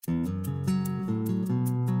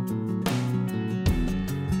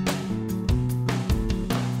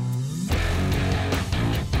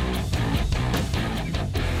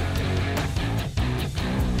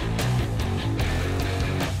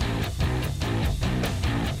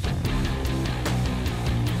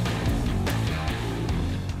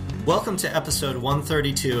Welcome to episode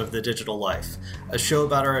 132 of The Digital Life, a show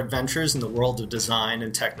about our adventures in the world of design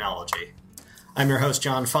and technology. I'm your host,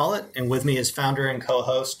 John Follett, and with me is founder and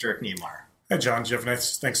co-host Dirk Niemeyer. Hey, John. Did you have a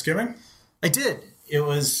nice Thanksgiving? I did. It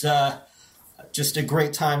was just a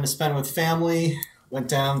great time to spend with family. Went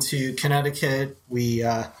down to Connecticut. We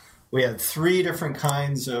had 3 different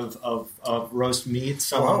kinds of roast meat,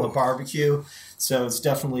 some on the barbecue. So it's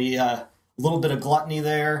definitely a little bit of gluttony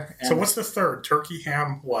there. And so what's the third? Turkey,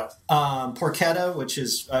 ham, what? Porchetta, which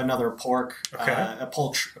is another pork, a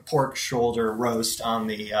pork shoulder roast on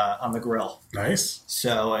the grill. Nice.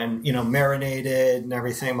 So, and, marinated and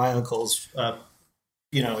everything. My uncle's,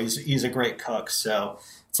 he's a great cook. So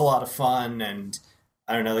it's a lot of fun. And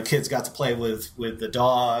I don't know, the kids got to play with the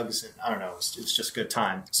dogs. And I don't know, it's just a good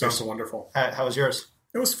time. Sounds wonderful. How was yours?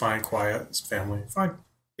 It was fine, quiet. It's family. Fine.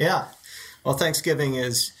 Yeah. Well, Thanksgiving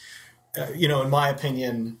is, in my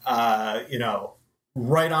opinion,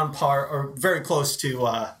 right on par or very close to,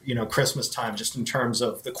 Christmas time, just in terms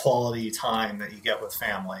of the quality time that you get with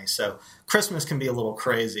family. So Christmas can be a little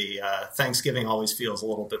crazy. Thanksgiving always feels a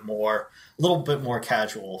little bit more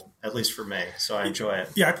casual, at least for me. So I enjoy it.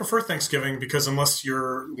 Yeah, I prefer Thanksgiving because unless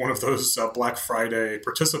you're one of those Black Friday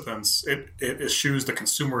participants, it eschews the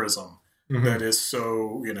consumerism that is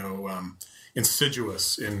so,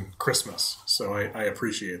 insidious in Christmas. So I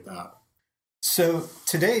appreciate that. So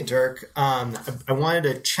today, Dirk, I wanted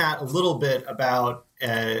to chat a little bit about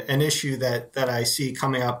an issue that I see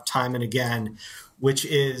coming up time and again, which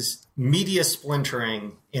is media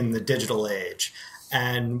splintering in the digital age.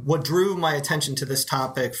 And what drew my attention to this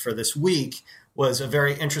topic for this week was a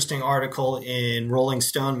very interesting article in Rolling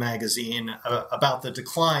Stone magazine about the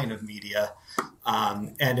decline of media.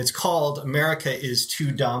 And it's called America is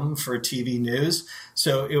Too Dumb for TV News.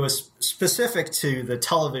 So it was specific to the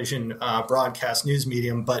television broadcast news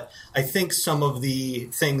medium, but I think some of the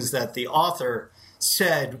things that the author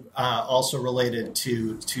said also related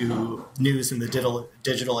to news in the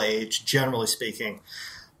digital age, generally speaking.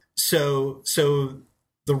 So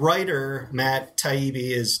the writer, Matt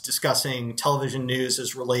Taibbi, is discussing television news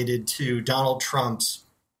as related to Donald Trump's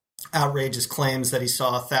outrageous claims that he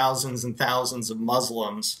saw thousands and thousands of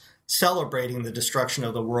Muslims celebrating the destruction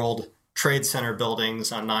of the World Trade Center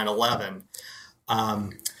buildings on 9/11.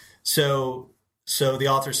 So the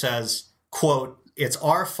author says, quote, "It's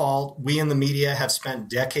our fault. We in the media have spent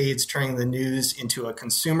decades turning the news into a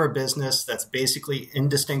consumer business that's basically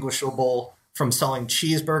indistinguishable from selling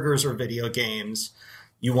cheeseburgers or video games.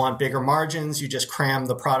 You want bigger margins, you just cram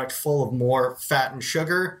the product full of more fat and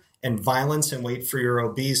sugar and violence and wait for your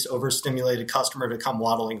obese, overstimulated customer to come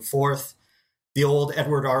waddling forth. The old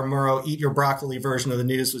Edward R. Murrow eat your broccoli version of the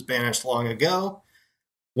news was banished long ago.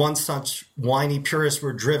 Once such whiny purists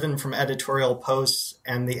were driven from editorial posts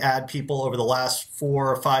and the ad people over the last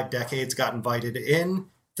 4 or 5 decades got invited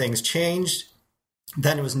in, things changed.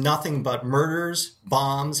 Then it was nothing but murders,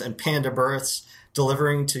 bombs, and panda births,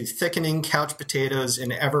 delivering to thickening couch potatoes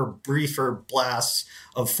in ever briefer blasts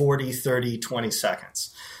of 40, 30, 20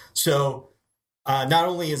 seconds. So not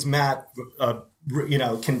only is Matt,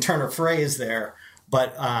 can turn a phrase there,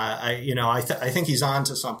 but I think he's on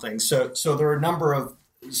to something. So there are a number of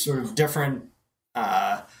sort of different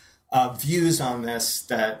views on this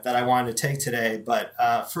that I wanted to take today. But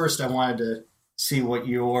first, I wanted to see what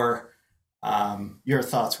your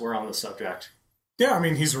thoughts were on the subject. Yeah, I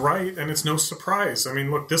mean, he's right, and it's no surprise. I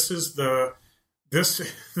mean, look, this is the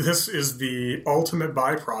ultimate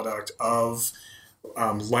byproduct of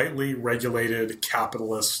lightly regulated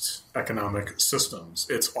capitalist economic systems.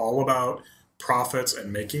 It's all about profits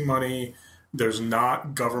and making money. There's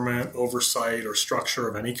not government oversight or structure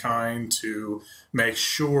of any kind to make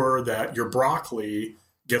sure that your broccoli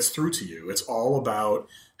gets through to you. It's all about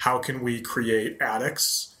how can we create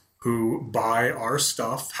addicts who buy our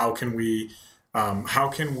stuff? How can we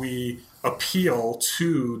appeal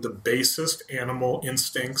to the basest animal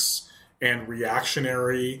instincts and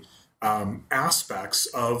reactionary aspects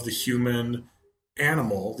of the human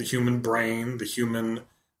animal, the human brain, the human,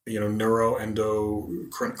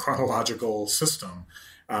 neuroendocrinological system.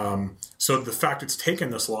 So the fact it's taken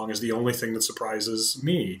this long is the only thing that surprises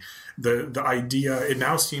me. The idea, it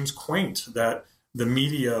now seems quaint that the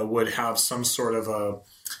media would have some sort of a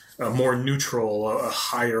more neutral, a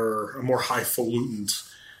more highfalutin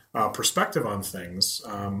perspective on things.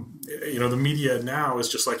 The media now is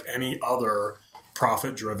just like any other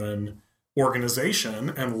profit-driven organization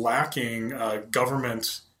and lacking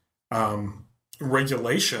government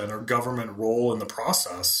regulation or government role in the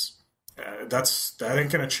process. That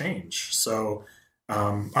ain't going to change. So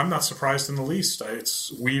I'm not surprised in the least.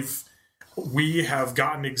 We have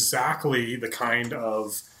gotten exactly the kind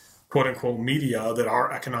of quote unquote media that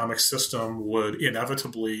our economic system would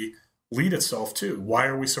inevitably lead itself to. Why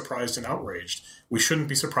are we surprised and outraged? We shouldn't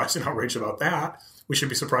be surprised and outraged about that. We should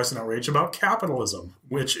be surprised and outraged about capitalism,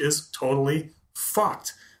 which is totally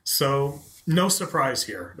fucked. So no surprise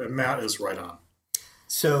here. Matt is right on.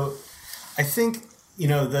 So I think,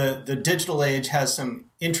 the digital age has some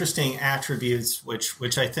interesting attributes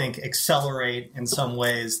which I think accelerate in some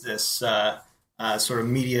ways this sort of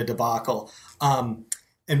media debacle.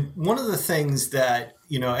 And one of the things that,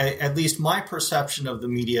 at least my perception of the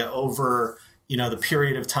media over, the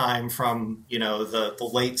period of time from, the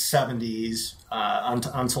late 70s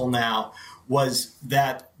until now was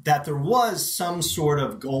that there was some sort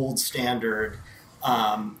of gold standard,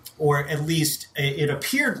 or at least it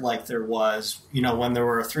appeared like there was, when there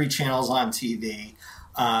were 3 channels on TV,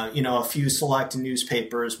 a few select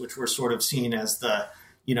newspapers, which were sort of seen as the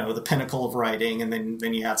pinnacle of writing, and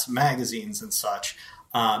then you had some magazines and such.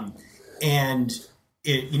 And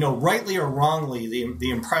it, rightly or wrongly,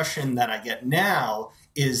 the impression that I get now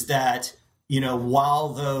is that, while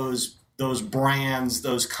those brands,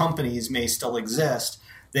 those companies may still exist,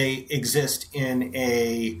 they exist in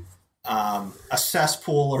a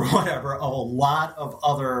cesspool or whatever of a lot of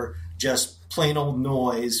other just plain old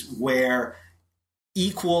noise where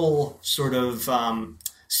equal sort of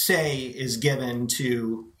say is given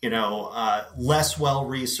to, less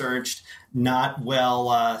well-researched, not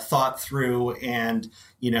well thought through, and,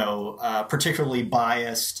 particularly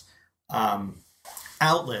biased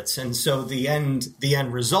outlets. And so the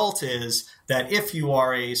end result is that if you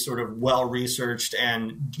are a sort of well-researched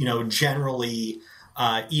and, generally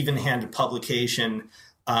even-handed publication,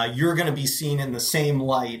 you're going to be seen in the same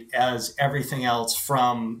light as everything else,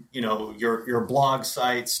 from your blog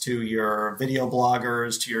sites to your video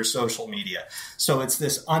bloggers to your social media. So it's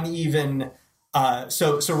this uneven.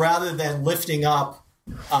 So rather than lifting up,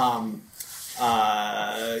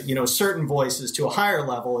 certain voices to a higher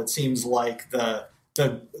level, it seems like the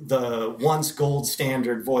once gold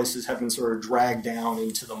standard voices have been sort of dragged down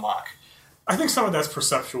into the muck. I think some of that's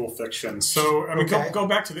perceptual fiction. So, Okay. go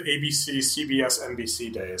back to the ABC, CBS,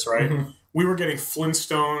 NBC days, right? Mm-hmm. We were getting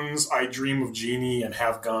Flintstones, I Dream of Jeannie, and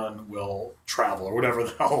Have Gun, Will Travel, or whatever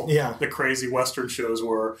the hell the crazy Western shows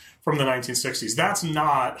were from the 1960s. That's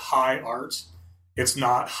not high art. It's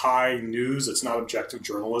not high news. It's not objective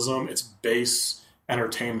journalism. It's base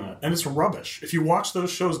entertainment. And it's rubbish. If you watch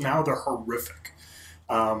those shows now, they're horrific.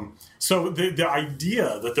 So the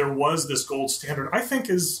idea that there was this gold standard, I think,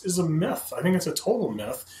 is a myth. I think it's a total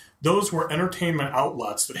myth. Those were entertainment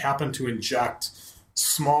outlets that happened to inject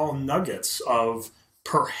small nuggets of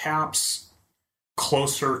perhaps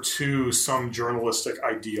closer to some journalistic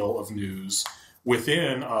ideal of news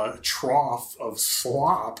within a trough of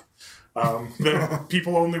slop that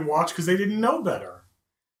people only watch because they didn't know better.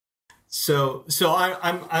 So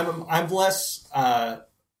I'm less.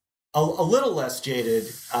 A little less jaded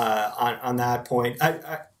on that point.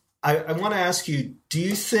 I want to ask you, do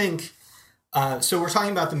you think, so we're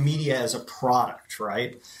talking about the media as a product,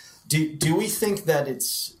 right? Do we think that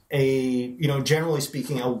it's a, generally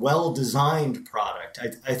speaking, a well-designed product?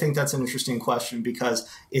 I think that's an interesting question because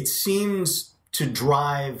it seems to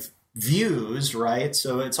drive views, right?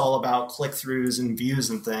 So it's all about click-throughs and views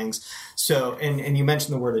and things. So, and you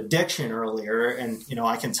mentioned the word addiction earlier, and,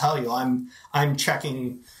 I can tell you, I'm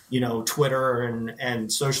checking, Twitter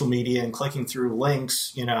and social media and clicking through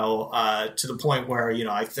links, to the point where,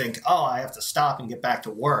 I think, oh, I have to stop and get back to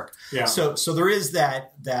work. Yeah. So there is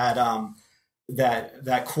that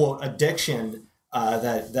quote addiction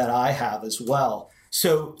that I have as well.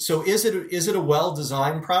 So is it a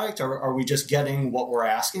well-designed product, or are we just getting what we're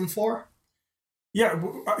asking for? Yeah,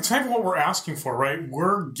 it's not even what we're asking for, right?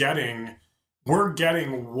 We're getting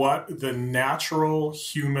what the natural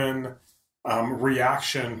human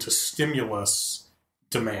reaction to stimulus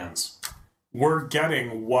demands. We're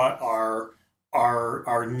getting what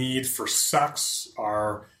our need for sex,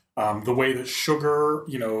 our the way that sugar,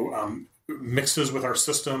 mixes with our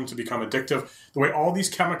system to become addictive, the way all these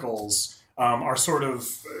chemicals are sort of,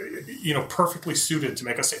 perfectly suited to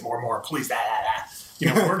make us say more and more, please,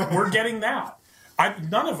 we're getting that.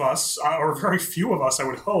 None of us, or very few of us, I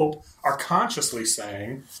would hope, are consciously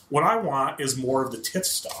saying, what I want is more of the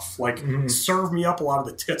tits stuff. Like, serve me up a lot of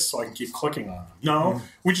the tits so I can keep clicking on them. No,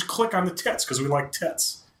 we just click on the tits because we like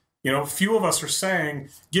tits. Few of us are saying,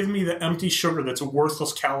 give me the empty sugar that's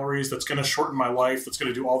worthless calories, that's going to shorten my life, that's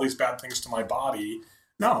going to do all these bad things to my body.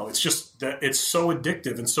 No, it's just that it's so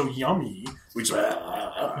addictive and so yummy. We just,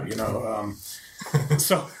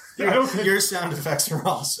 so... I don't think, your sound effects are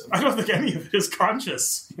awesome. I don't think any of it is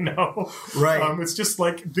conscious, Right. It's just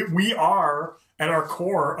like we are at our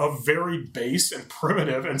core a very base and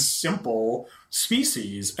primitive and simple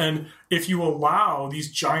species. And if you allow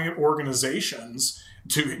these giant organizations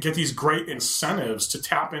to get these great incentives to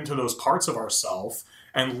tap into those parts of ourself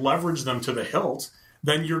and leverage them to the hilt,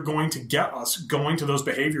 then you're going to get us going to those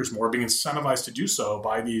behaviors more, being incentivized to do so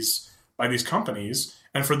by these companies,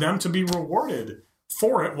 and for them to be rewarded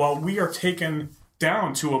for it, while we are taken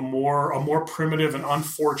down to a more primitive and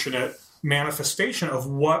unfortunate manifestation of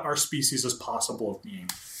what our species is possible of being.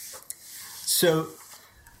 So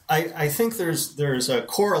I think there's a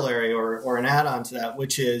corollary or an add-on to that,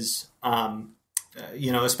 which is,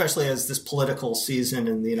 especially as this political season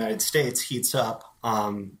in the United States heats up,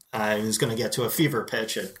 is going to get to a fever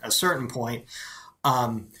pitch at a certain point.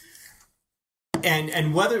 And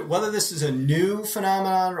whether this is a new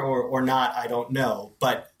phenomenon or not, I don't know.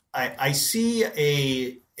 But I see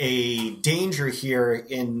a danger here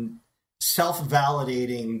in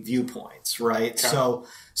self-validating viewpoints, right? Okay.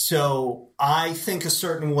 So I think a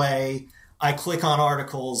certain way. I click on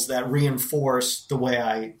articles that reinforce the way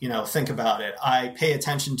I, think about it. I pay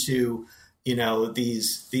attention to,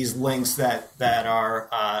 these links that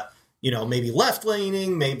are, maybe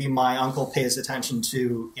left-leaning. Maybe my uncle pays attention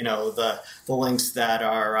to, the links that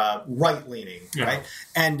are right-leaning, yeah. Right?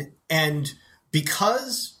 And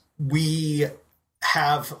because we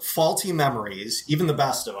have faulty memories, even the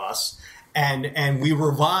best of us, and we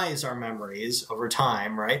revise our memories over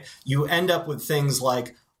time, right? You end up with things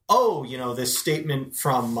like, this statement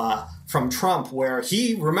from Trump where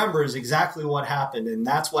he remembers exactly what happened and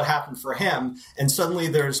that's what happened for him. And suddenly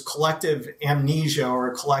there's collective amnesia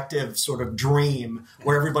or a collective sort of dream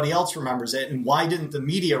where everybody else remembers it. And why didn't the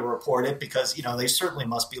media report it? Because, they certainly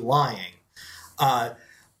must be lying.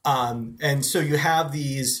 And so you have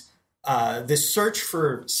this search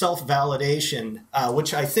for self-validation,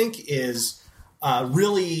 which I think is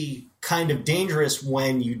really kind of dangerous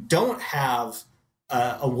when you don't have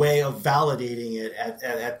a way of validating it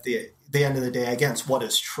at the end of the day against what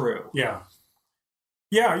is true. Yeah.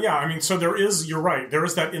 I mean, so you're right. There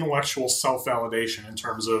is that intellectual self-validation in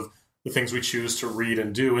terms of the things we choose to read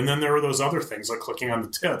and do. And then there are those other things like clicking on the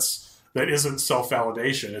tits that isn't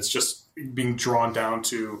self-validation. It's just being drawn down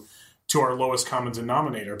to our lowest common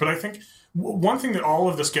denominator. But I think one thing that all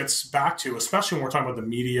of this gets back to, especially when we're talking about the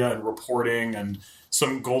media and reporting and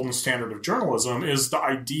some golden standard of journalism, is the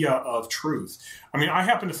idea of truth. I mean, I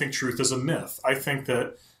happen to think truth is a myth. I think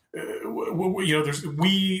that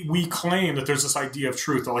we claim that there's this idea of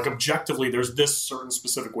truth, that like objectively there's this certain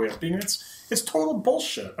specific way of being. It's total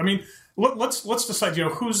bullshit. I mean, let's decide.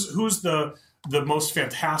 Who's the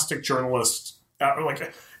most't journalist?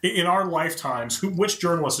 Like in our lifetimes, which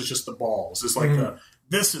journalist is just the balls? Is like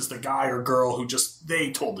this is the guy or girl who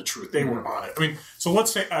they told the truth. They were on it. I mean, so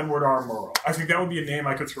let's say Edward R. Murrow. I think that would be a name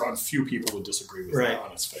I could throw out. Few people would disagree with that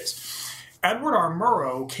on its face. Edward R.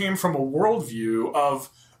 Murrow came from a worldview of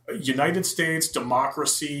United States,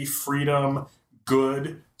 democracy, freedom,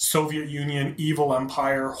 good, Soviet Union, evil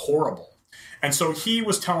empire, horrible. And so he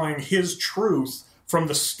was telling his truth from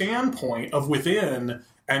the standpoint of within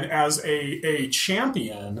and as a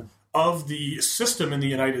champion of the system in the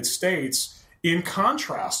United States in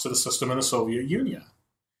contrast to the system in the Soviet Union.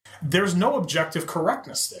 There's no objective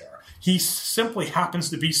correctness there. He simply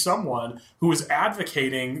happens to be someone who is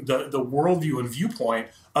advocating the worldview and viewpoint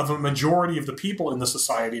of a majority of the people in the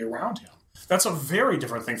society around him. That's a very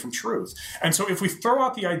different thing from truth. And so if we throw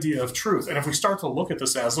out the idea of truth, and if we start to look at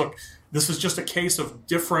this as, look, this is just a case of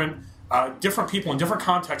different people in different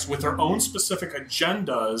contexts with their own specific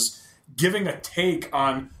agendas, giving a take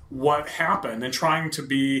on what happened and trying to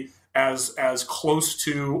be as close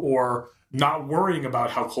to or not worrying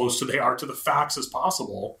about how close to they are to the facts as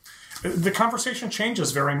possible, the conversation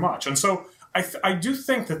changes very much. And so I do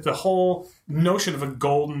think that the whole notion of the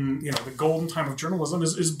golden time of journalism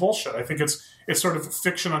is bullshit. I think it's sort of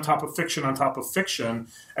fiction on top of fiction on top of fiction.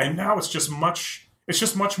 And now it's just much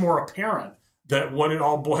more apparent that what it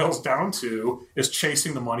all boils down to is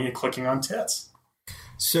chasing the money and clicking on tits.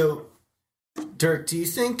 So, Dirk, do you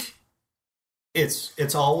think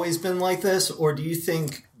it's always been like this, or do you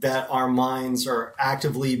think that our minds are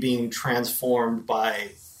actively being transformed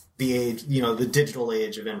by the age, the digital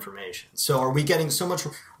age of information? So are we getting so much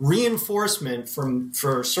reinforcement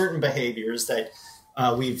for certain behaviors that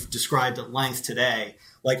we've described at length today?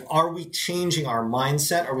 Like, are we changing our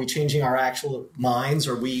mindset? Are we changing our actual minds?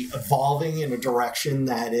 Are we evolving in a direction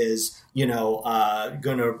that is,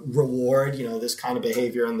 going to reward, this kind of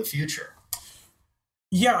behavior in the future?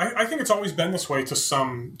 Yeah, I think it's always been this way to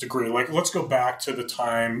some degree. Like, let's go back to the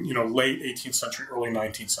time, late 18th century, early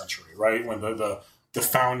 19th century, right? When the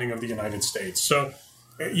founding of the United States. So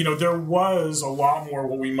there was a lot more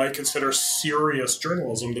what we might consider serious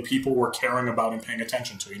journalism that people were caring about and paying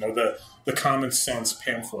attention to. The common sense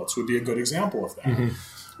pamphlets would be a good example of that. Mm-hmm.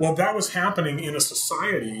 Well, that was happening in a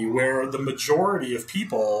society where the majority of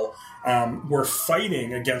people were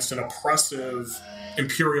fighting against an oppressive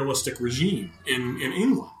imperialistic regime in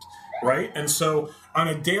England, right? And so on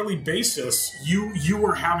a daily basis, you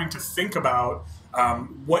were having to think about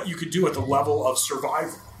what you could do at the level of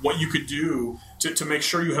survival, what you could do to make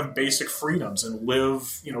sure you have basic freedoms and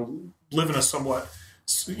live in a somewhat,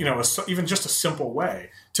 even just a simple way.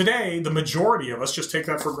 Today, the majority of us just take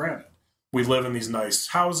that for granted. We live in these nice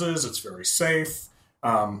houses. It's very safe.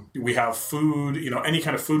 We have food, any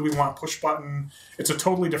kind of food we want, push button. It's a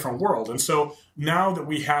totally different world. And so now that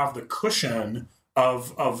we have the cushion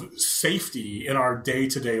of safety in our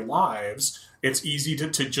day-to-day lives, it's easy to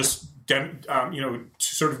just, to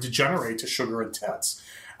sort of degenerate to sugar and tits.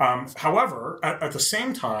 However, at the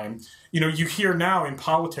same time, you hear now in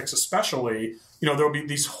politics especially, there'll be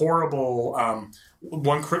these horrible,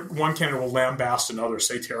 one candidate will lambast another,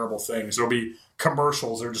 say terrible things. There'll be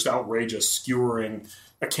commercials that are just outrageous, skewering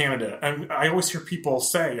a candidate. And I always hear people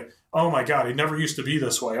say, oh my God, it never used to be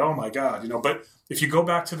this way. Oh my God, but if you go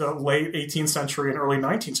back to the late 18th century and early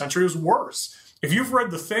 19th century, it was worse. If you've read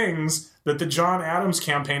the things that the John Adams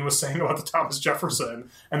campaign was saying about the Thomas Jefferson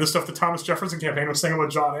and the stuff the Thomas Jefferson campaign was saying about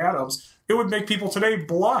John Adams, it would make people today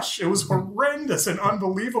blush. It was horrendous and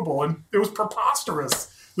unbelievable, and it was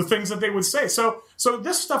preposterous, the things that they would say. So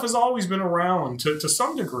this stuff has always been around to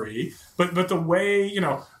some degree, but the way,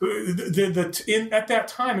 at that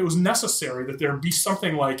time, it was necessary that there be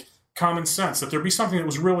something like common sense, that there be something that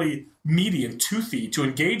was really meaty and toothy to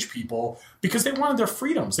engage people, because they wanted their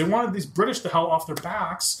freedoms. They wanted these British the hell off their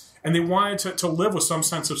backs, and they wanted to live with some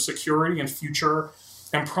sense of security and future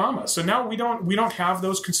and promise. And now we don't have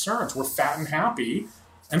those concerns. We're fat and happy,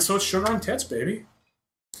 and so it's sugar and tits, baby.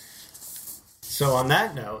 So on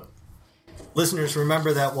that note, listeners,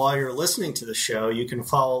 remember that while you're listening to the show, you can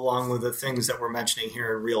follow along with the things that we're mentioning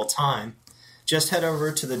here in real time. Just head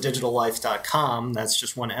over to thedigitallife.com, that's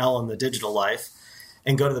just one L in the Digital Life,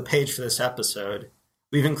 and go to the page for this episode.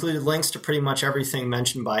 We've included links to pretty much everything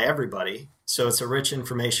mentioned by everybody, so it's a rich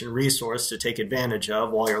information resource to take advantage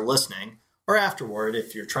of while you're listening, or afterward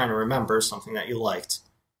if you're trying to remember something that you liked.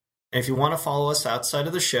 And if you want to follow us outside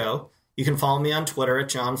of the show, you can follow me on Twitter at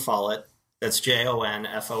John Follett. That's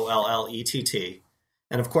JONFOLLETT.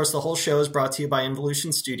 And of course, the whole show is brought to you by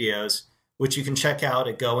Involution Studios, which you can check out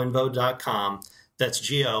at goinvo.com. That's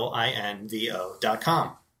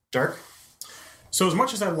GOINVO.com. Dirk? So as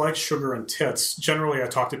much as I like sugar and tits, generally I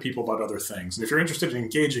talk to people about other things. And if you're interested in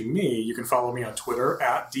engaging me, you can follow me on Twitter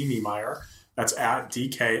at dniemeyer. That's at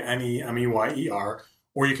DKNEMEYER.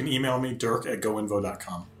 Or you can email me,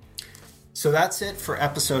 dirk@goinvo.com. So that's it for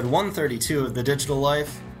episode 132 of The Digital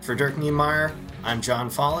Life. For Dirk Niemeyer, I'm John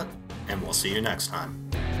Follett, and we'll see you next time.